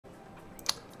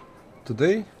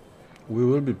Today we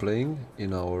will be playing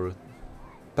in our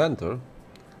Panther,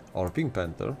 our Pink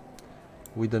Panther,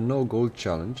 with a no gold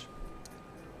challenge,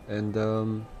 and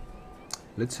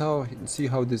let's see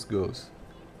how this goes.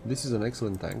 This is an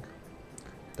excellent tank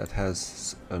that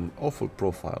has an awful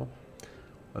profile,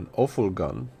 an awful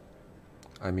gun.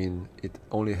 I mean, it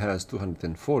only has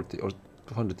 240 or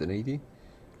 280,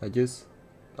 I guess,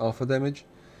 alpha damage,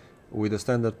 with a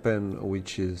standard pen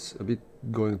which is a bit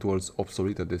going towards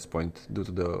obsolete at this point due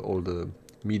to all the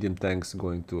medium tanks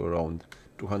going to around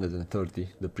 230,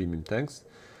 the premium tanks,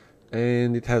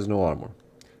 and it has no armor.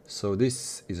 So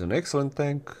this is an excellent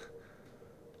tank,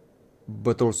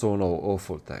 but also an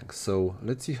awful tank. So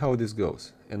let's see how this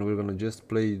goes, and we're gonna just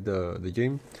play the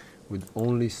game with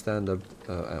only standard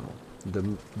ammo.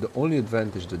 The only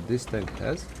advantage that this tank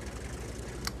has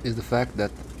is the fact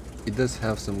that it does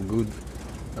have some good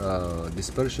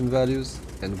dispersion values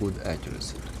and good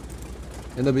accuracy,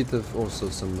 and a bit of also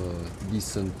some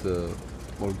decent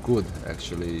or good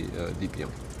actually DPM.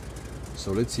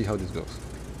 So let's see how this goes.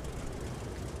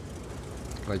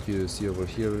 Like you see over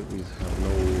here, we have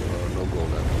no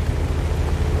gold ammo.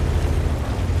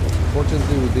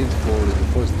 Fortunately, we did for the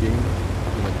first game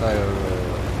an entire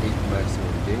 8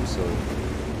 maximum game, so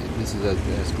this is as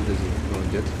good as you're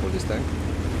gonna get for this tank.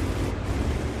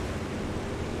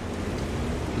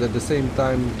 But at the same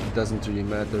time, it doesn't really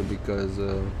matter because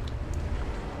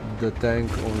the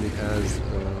tank only has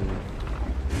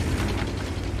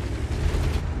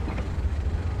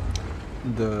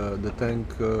the tank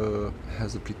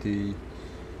has a pretty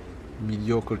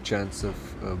mediocre chance of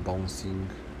bouncing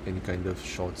any kind of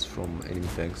shots from enemy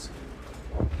tanks.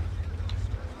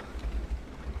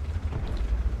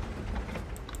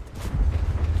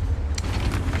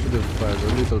 Should have fired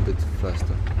a little bit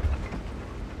faster.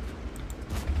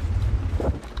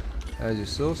 As you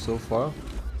saw, so far,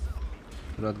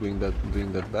 we're not doing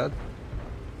that bad.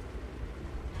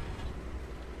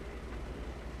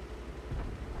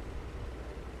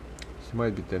 He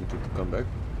might be tempted to come back.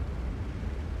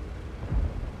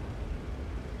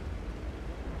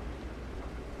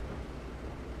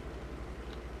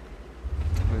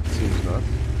 It seems not.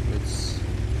 Let's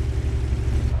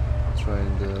try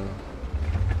and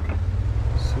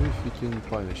see if we can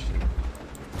punish him.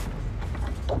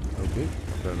 Okay,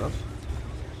 fair enough.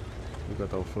 We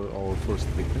got our first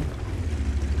victim.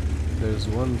 There's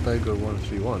one Tiger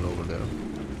 131 over there.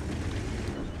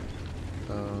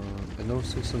 And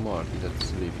also some arty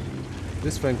that's leaving.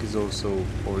 This rank is also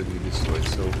already destroyed,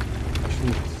 so I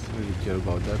shouldn't really care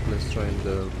about that. Let's try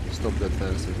and stop that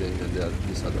fence again at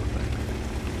this other rank.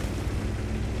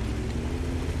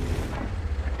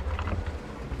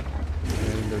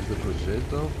 And there's the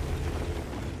Progetto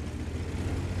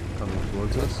coming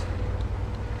towards us.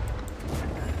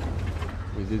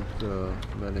 We did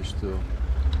manage to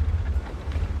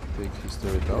take his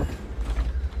turret out.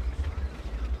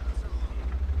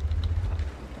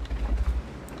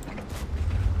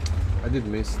 I did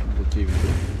miss the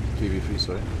KV3,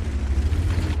 sorry.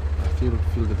 I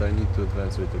feel that I need to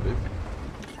advance a little bit.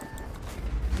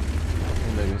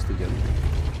 And I missed again.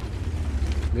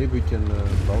 Maybe we can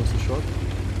bounce a shot.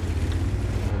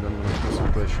 And I'm gonna put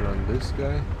some pressure on this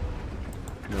guy.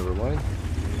 Never mind.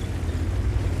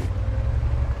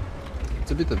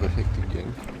 It's a bit of a hectic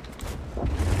game.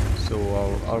 So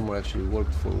our armor actually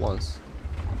worked for once.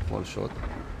 One shot.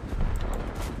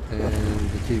 And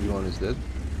the KV1 is dead.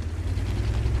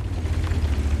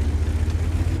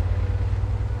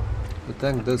 The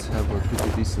tank does have a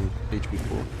pretty decent HP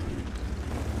pool.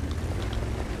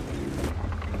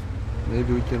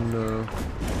 Maybe we can...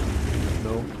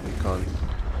 no, we can't.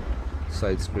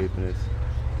 Side scraping it.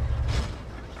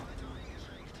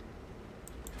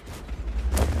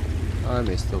 I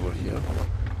missed over here.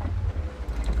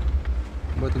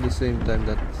 But at the same time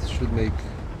that should make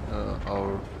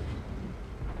our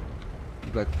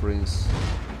Black Prince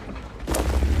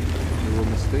do a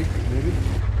mistake, maybe?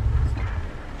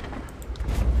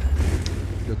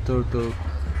 The turtle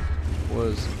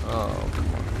was... oh, come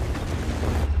on.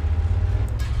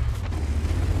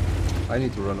 I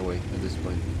need to run away at this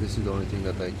point. This is the only thing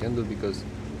that I can do because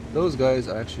those guys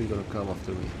are actually gonna come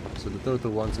after me. So the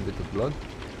turtle wants a bit of blood.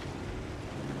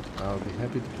 I'll be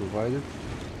happy to provide it.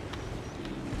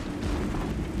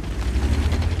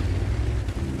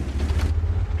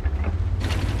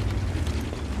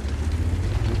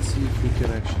 Let's see if we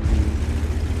can actually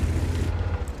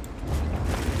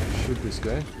shoot this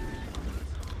guy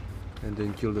and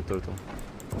then kill the turtle.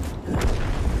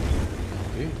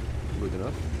 Okay, good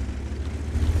enough.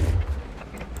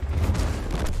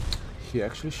 He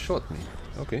actually shot me.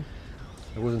 Okay,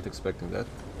 I wasn't expecting that.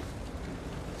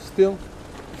 Still,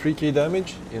 3k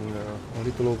damage in a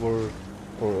little over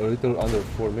or a little under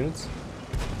 4 minutes,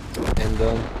 and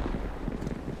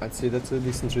I'd say that's a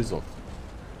decent result.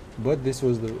 But this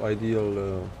was the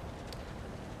ideal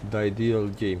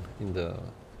game in the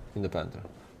Panther.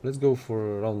 Let's go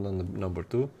for round number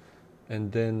 2,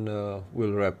 and then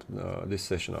we'll wrap this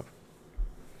session up.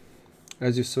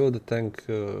 As you saw, the tank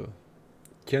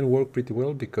can work pretty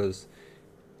well because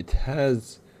it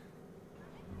has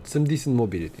some decent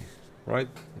mobility, right?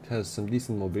 It has some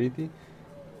decent mobility,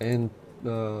 and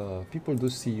people do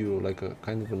see you like a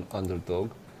kind of an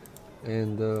underdog,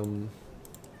 and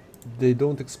they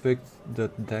don't expect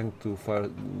that tank to fire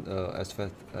as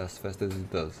fast as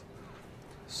it does.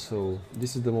 So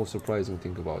this is the most surprising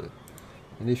thing about it.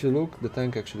 And if you look, the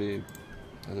tank actually,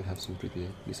 I don't have some pretty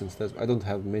decent stats. I don't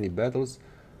have many battles,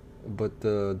 but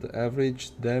the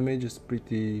average damage is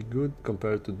pretty good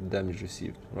compared to the damage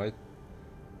received, right?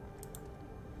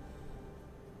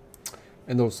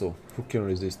 And also, who can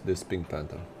resist this Pink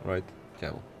Panther, right?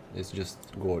 Camo. It's just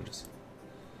gorgeous,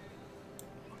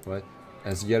 right?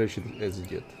 As garish as it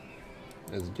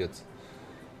gets.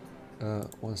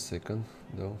 1 second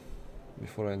though,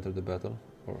 before I enter the battle,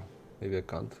 or maybe I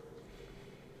can't.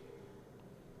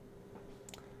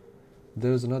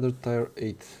 There's another tier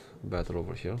 8 battle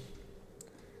over here,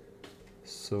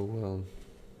 so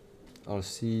I'll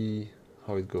see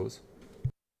how it goes.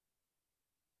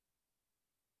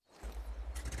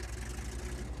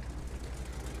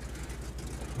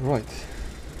 Right,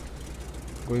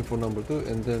 going for number 2,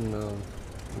 and then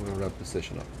we'll wrap the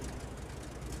session up.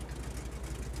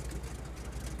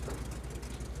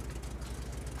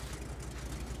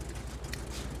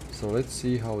 So let's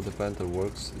see how the Panther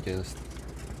works against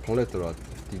plethora of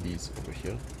TDs over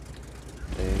here,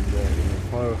 and in a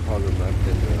far harder map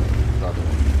than the other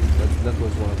one. That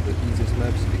was one of the easiest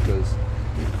maps because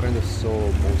you kind of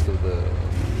saw most of the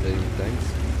enemy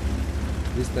tanks.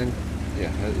 This tank, yeah,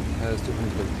 it has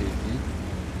 280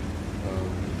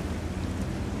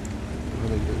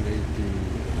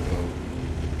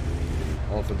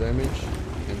 alpha damage,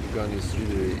 and the gun is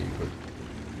really good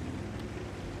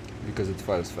because it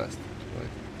fires fast, right,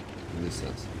 in this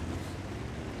sense.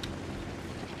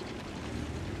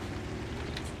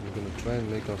 We're gonna try and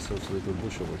make ourselves a little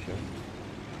bush over here.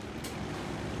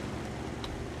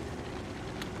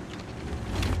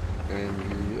 And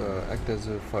we act as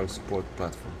a fire support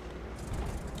platform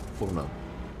for now.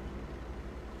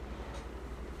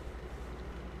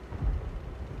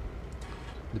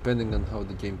 Depending on how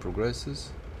the game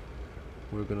progresses,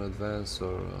 we're gonna advance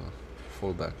or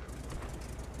fall back.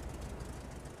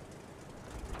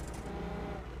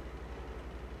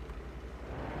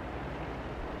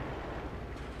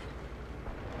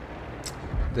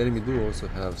 The enemy do also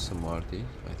have some RT,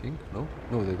 I think. No?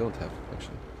 No, they don't have,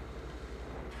 actually.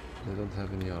 They don't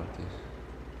have any RT.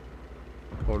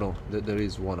 Oh no, there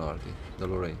is one RT, the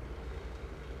Lorraine.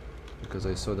 Because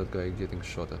I saw that guy getting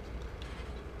shot at.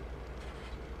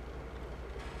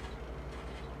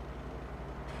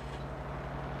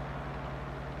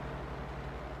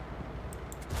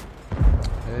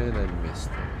 And I missed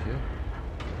over here.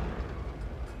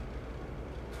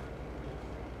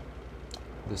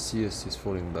 The CS is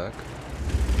falling back.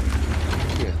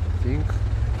 Yeah, I think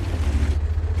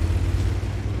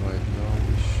right now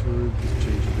we should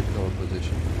change a bit our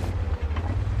position,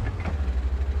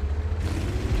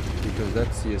 because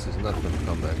that CS is not going to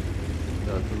come back.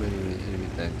 There are too many enemy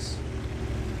tanks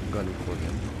gunning for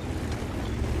him.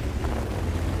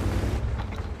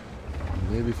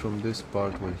 Maybe from this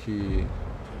part, when he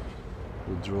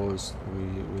withdraws, we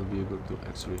will be able to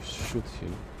actually shoot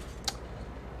him.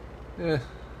 Yeah,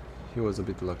 he was a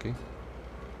bit lucky,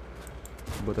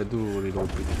 but I do reload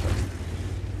pretty fast.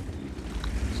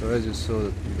 So as you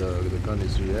saw, the gun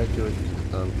is really accurate,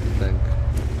 the tank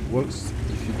works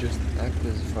if you just act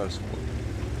as a fire support.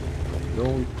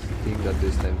 Don't think that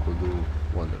this tank will do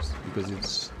wonders, because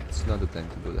it's not the tank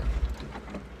to do that.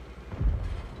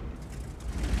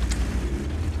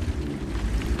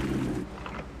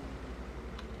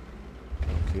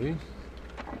 Okay,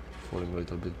 falling a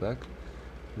little bit back.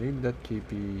 Maybe that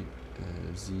KP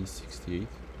Z68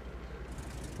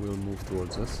 will move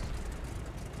towards us.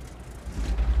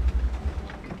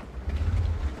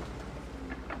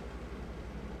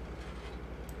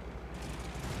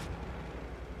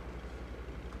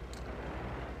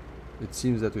 It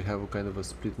seems that we have a kind of a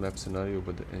split map scenario,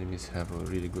 but the enemies have a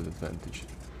really good advantage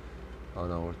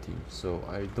on our team. So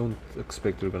I don't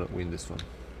expect we're gonna win this one.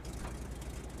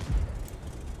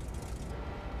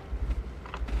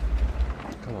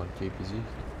 Come on, KPZ.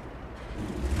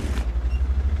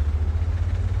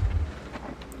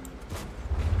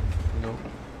 No.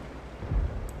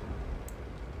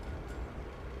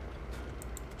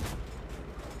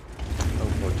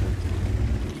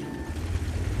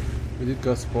 did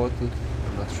got spotted.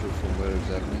 I'm not sure from where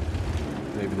exactly.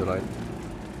 Maybe the right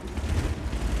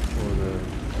or the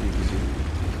DBZ.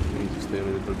 We need to stay a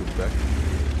little bit back.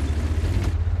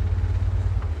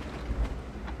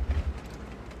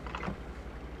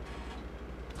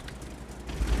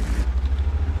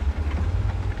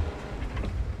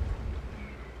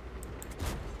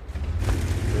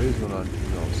 There is one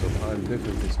no, so I'm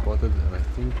definitely spotted, and I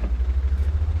think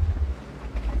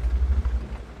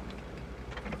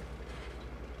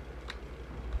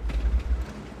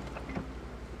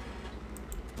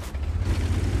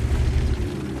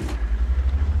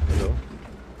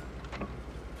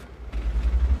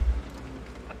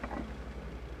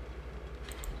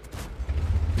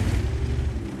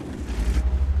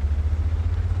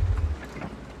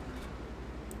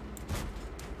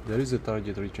there is a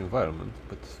target rich environment,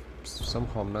 but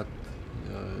somehow I'm not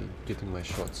getting my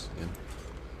shots in.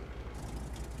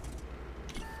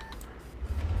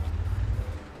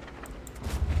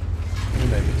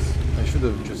 And I miss. I should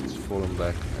have just fallen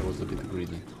back. I was a bit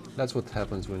greedy. That's what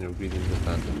happens when you're greedy in the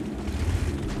Panther.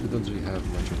 You don't really have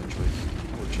much of a choice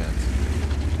or chance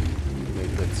to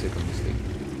make that second mistake.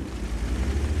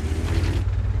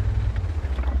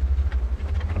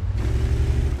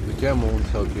 The camo won't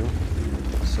help you.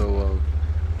 So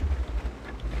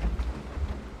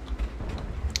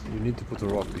you need to put a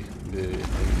rock behind it.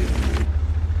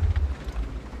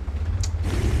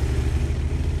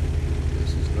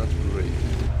 This is not great.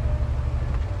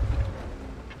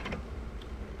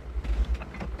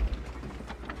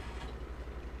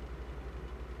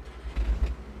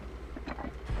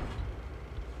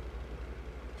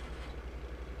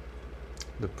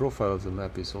 The profile of the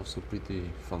map is also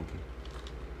pretty funky.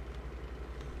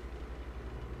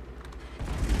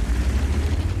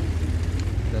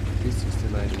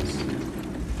 P69 is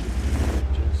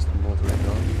just motoring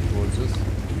down towards us,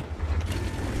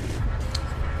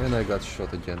 and I got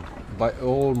shot again by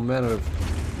all manner of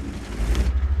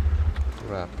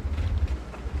crap.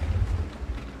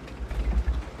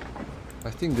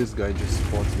 I think this guy just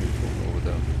spots me from over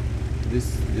there.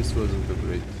 This wasn't a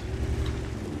great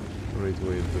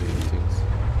way of doing things.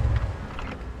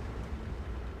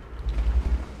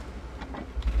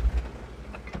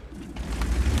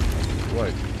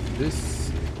 Right, this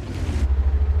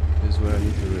is where I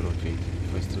need to relocate,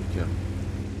 if I still can.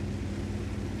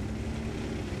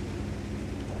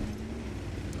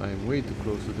 I am way too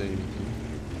close to the enemy team,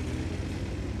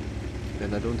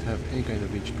 and I don't have any kind of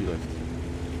HP left.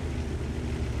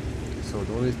 So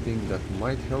the only thing that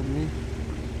might help me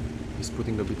is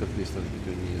putting a bit of distance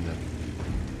between me and them,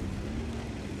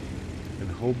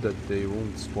 and hope that they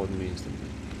won't spot me instantly.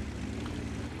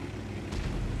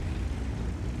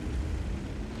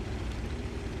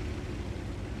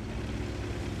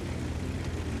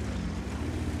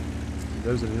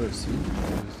 There's a UFC,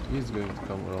 he's going to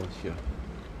come around here.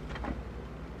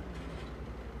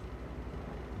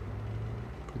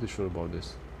 Pretty sure about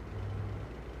this.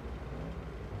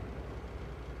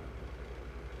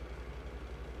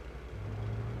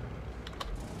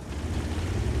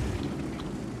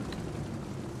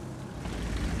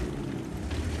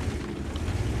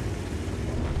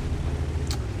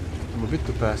 I'm a bit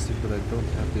too passive, but I don't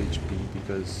have the HP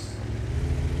because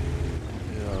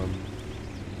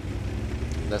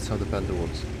that's how the Panther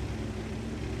works.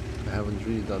 I haven't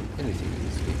really done anything in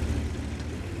this game.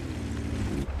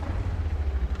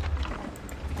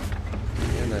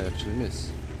 And I actually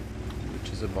miss,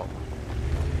 which is a bummer.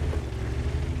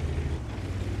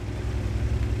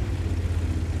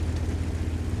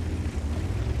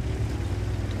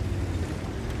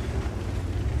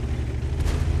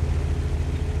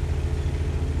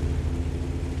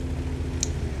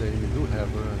 They do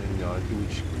have an enemy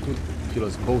which could kill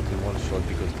us both in one shot,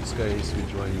 because this guy is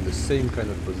withdrawing in the same kind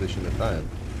of position that I am,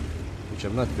 which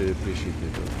I'm not very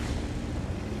appreciative of.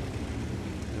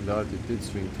 And the arty did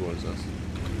swing towards us.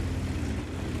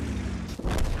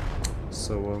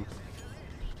 So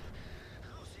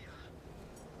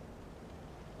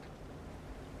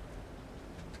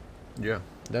yeah,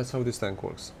 that's how this tank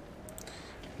works.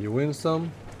 You win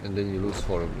some and then you lose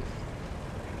horribly.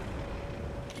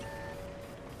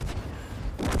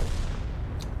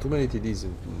 Too many TDs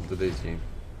in today's game.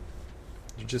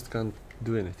 You just can't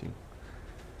do anything.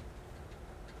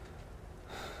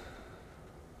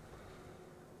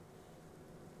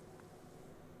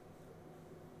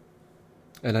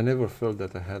 And I never felt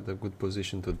that I had a good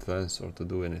position to advance or to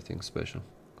do anything special.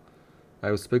 I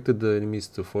expected the enemies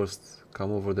to first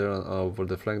come over there, and over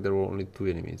the flank there were only 2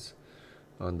 enemies.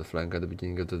 on the flank at the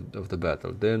beginning of the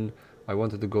battle. Then I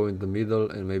wanted to go in the middle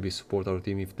and maybe support our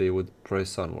team if they would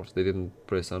press onwards. They didn't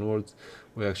press onwards.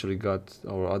 We actually got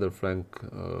our other flank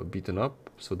beaten up,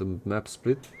 so the map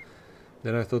split.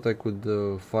 Then I thought I could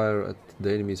fire at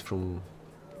the enemies from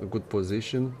a good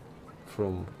position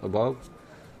from above.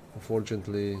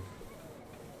 Unfortunately,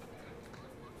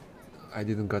 I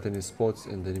didn't got any spots,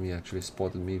 and the enemy actually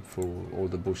spotted me through all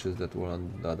the bushes that were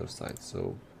on the other side,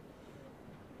 so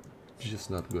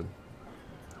just not good.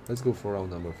 Let's go for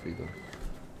round number 3 though.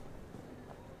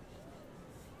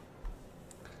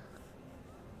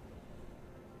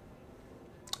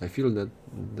 I feel that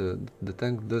the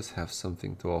tank does have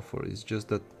something to offer. It's just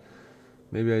that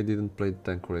maybe I didn't play the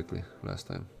tank correctly last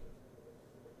time.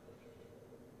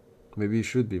 Maybe it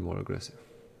should be more aggressive.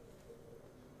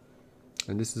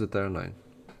 And this is a tier 9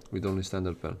 with only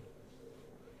standard pen.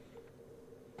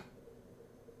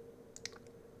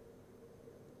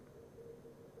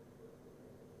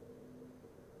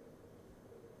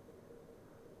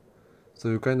 So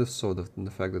you kind of saw the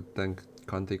fact that the tank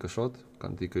can't take a shot,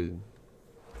 can't take a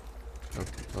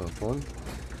pawn,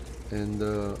 and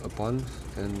a pawn,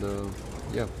 and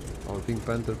yeah, our Pink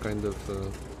Panther kind of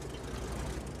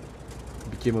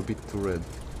became a bit too red,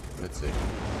 let's say.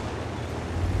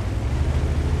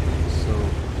 So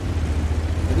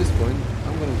at this point,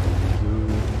 I'm going to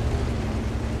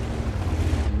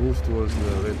move towards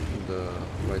the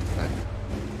right flank.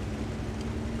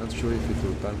 Not sure if it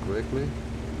will pan correctly,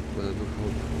 but I do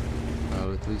hope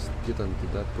I'll at least get onto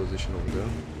that position over there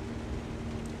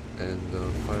and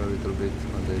fire a little bit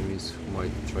on the enemies who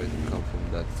might try to come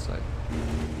from that side.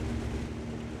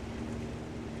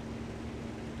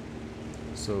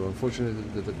 So unfortunately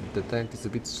the tank is a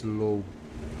bit slow,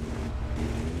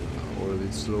 or a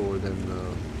bit slower than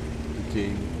the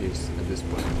game is at this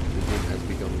point. The game has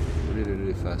become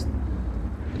really fast,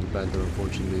 and the Panther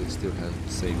unfortunately still has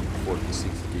the same 46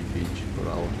 kph per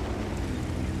hour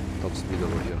top speed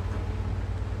over here.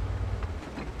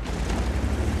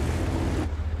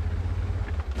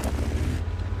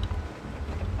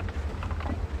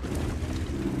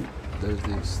 There's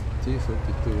this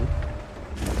T-32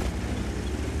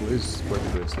 who is quite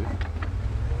aggressive.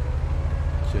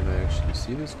 Can I actually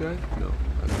see this guy? No,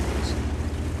 I don't think so.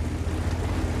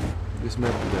 This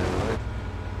map again, right?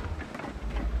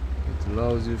 It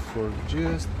allows you for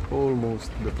just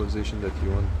almost the position that you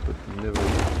want, but never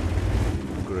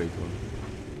a great one.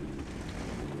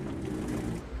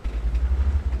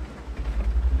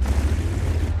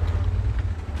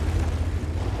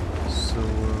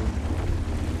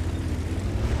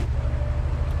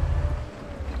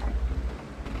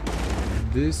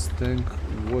 This tank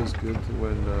was good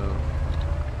when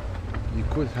you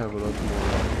could have a lot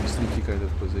more sneaky kind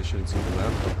of positions in the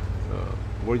map, but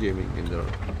Wargaming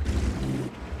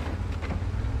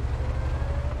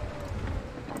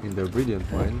in their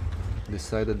brilliant mind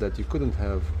decided that you couldn't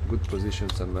have good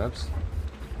positions on maps,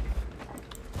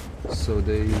 so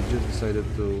they just decided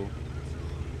to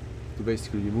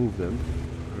basically remove them,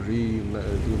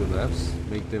 redo the maps,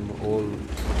 make them all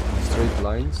straight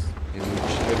lines in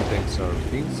which heavy tanks are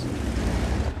things,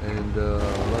 and a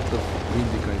lot of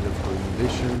windy kind of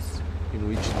conditions in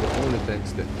which the only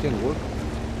tanks that can work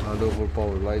are the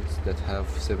overpowered lights that have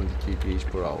 70 kph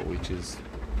per hour, which is,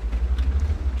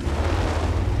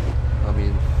 I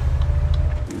mean,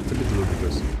 it's a bit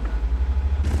ludicrous.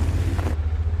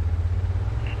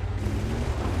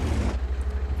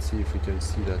 Let's see if we can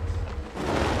see that.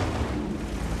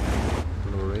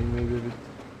 No rain maybe a bit.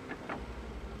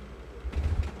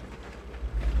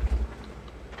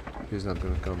 He's not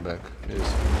gonna come back.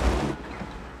 He's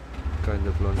kind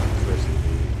of long interesting.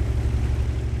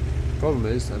 Problem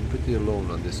is, I'm pretty alone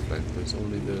on this flank. There's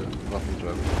only the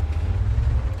Waffentrager.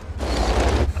 So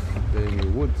if the enemy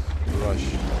would rush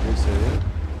this area,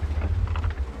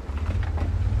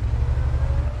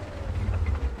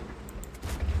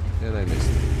 and I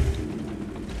missed.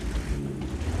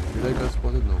 Did I get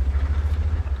spotted? No.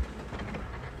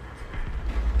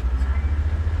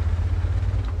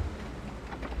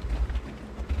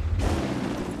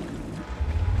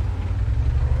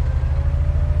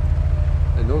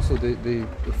 Also, they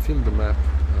filled the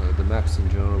maps in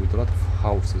general with a lot of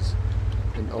houses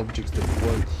and objects that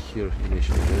weren't here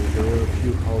initially. There were a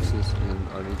few houses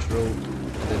on each row, and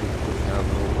then you could have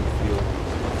an open field,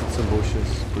 some bushes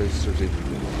placed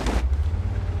strategically.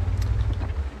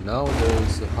 Now there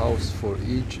is a house for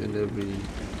each and every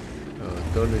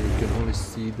turn, and you can only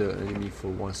see the enemy for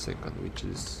 1 second, which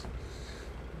is,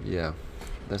 yeah,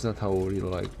 that's not how real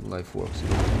life works.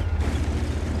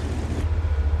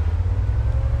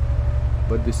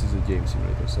 But this is a game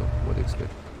simulator, so what do you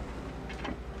expect?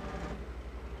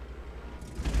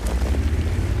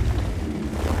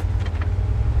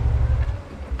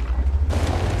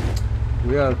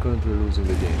 We are currently losing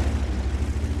the game.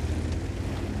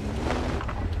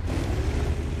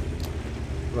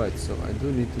 Right, so I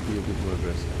do need to be a bit more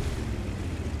aggressive.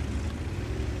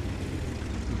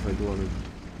 If I do want to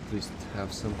at least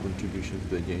have some contribution to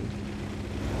the game.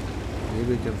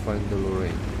 Maybe I can find the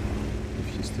Lorraine,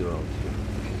 if she's still around here.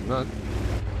 If she's not,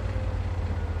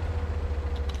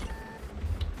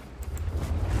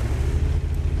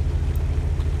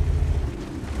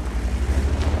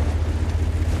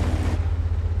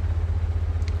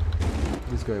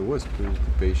 this guy was pretty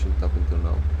patient up until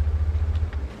now.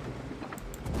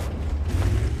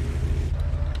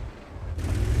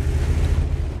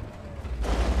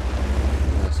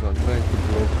 So I'm trying to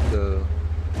block the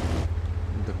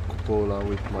cupola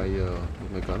with my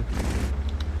gun.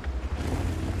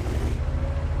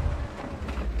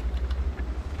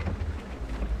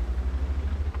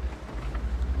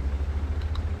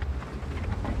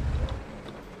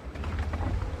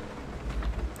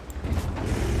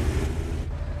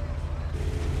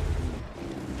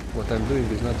 What I'm doing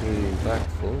is not really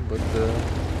impactful, but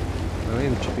I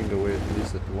am chipping away at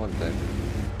least at one tank.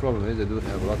 The problem is I do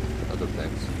have a lot of other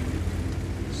tanks,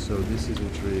 so this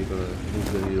isn't really gonna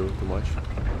move the needle too much.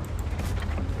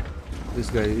 This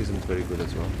guy isn't very good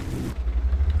as well,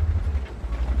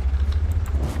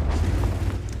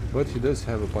 but he does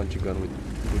have a punchy gun with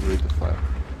good rate of fire.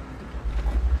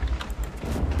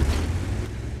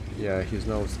 Yeah, he's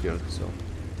now scared, so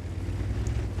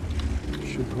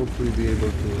should hopefully be able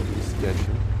to at least catch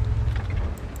him.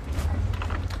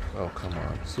 Oh, come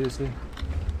on, seriously?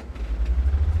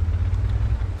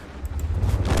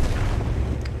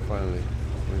 Finally,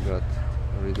 we got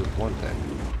rid of one tank.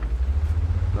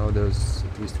 Now there's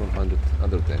at least 100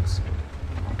 other tanks.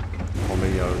 How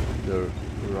many are there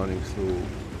running through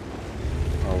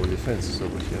our defenses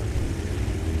over here?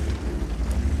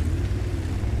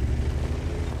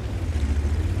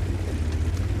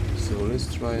 So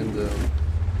let's try and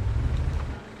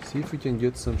see if we can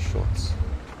get some shots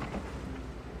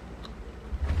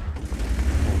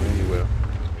from anywhere.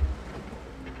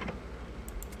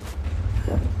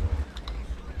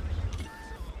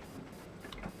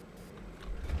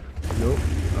 No,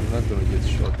 I'm not gonna get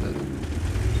shot at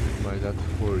by that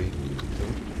hori.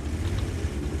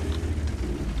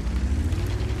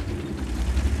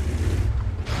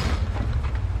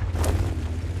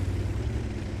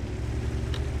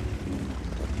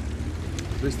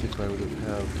 At least if I would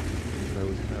have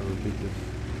a bit of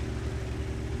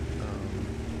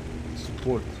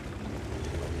support,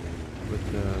 but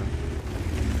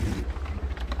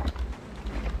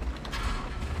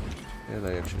and I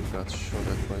actually got shot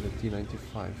at by the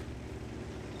T-95.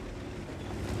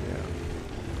 Yeah,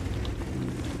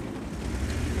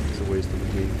 it's a waste of a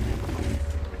game,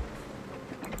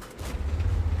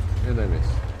 and I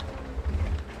missed.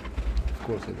 Of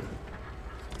course I did.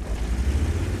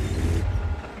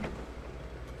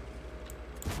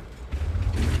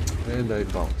 And I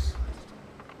bounce.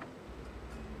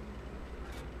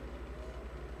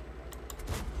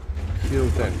 Kill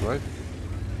tank, right?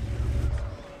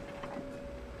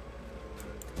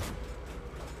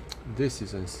 This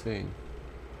is insane.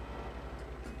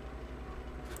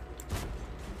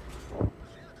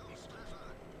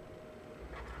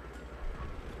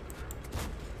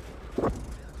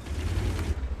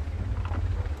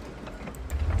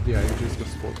 Yeah, I just got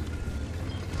spotted.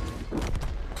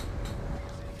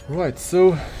 Right,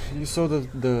 so you saw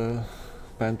the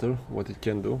Panther, what it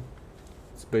can do.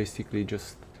 It's basically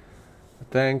just a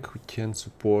tank who can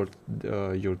support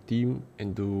your team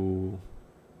and do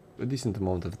a decent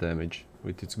amount of damage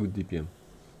with its good DPM.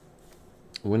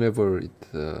 Whenever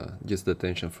it gets the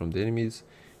attention from the enemies,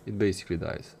 it basically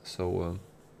dies. So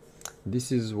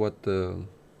this is what the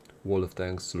wall of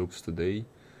tanks looks today.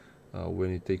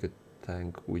 When you take a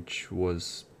tank which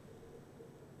was,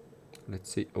 let's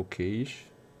say, okay-ish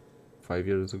 5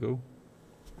 years ago.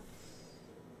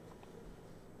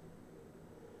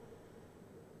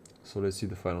 So let's see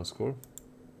the final score.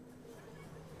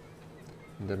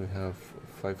 And then we have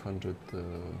 500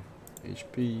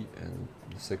 HP and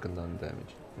the second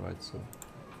undamaged, right? So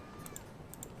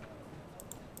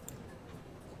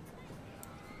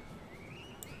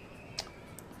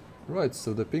right,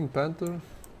 so the Pink Panther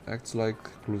acts like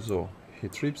Clouseau. He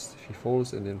trips, he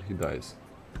falls, and then he dies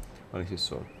on his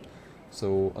sword.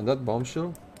 So on that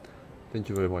bombshell, thank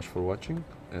you very much for watching,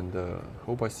 and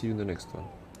hope I see you in the next one.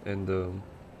 And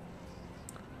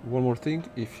one more thing,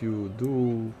 if you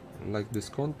do like this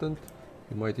content,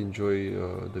 you might enjoy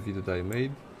the video that I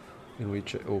made in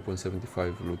which I open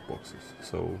 75 loot boxes.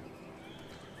 So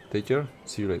take care,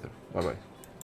 see you later, bye bye.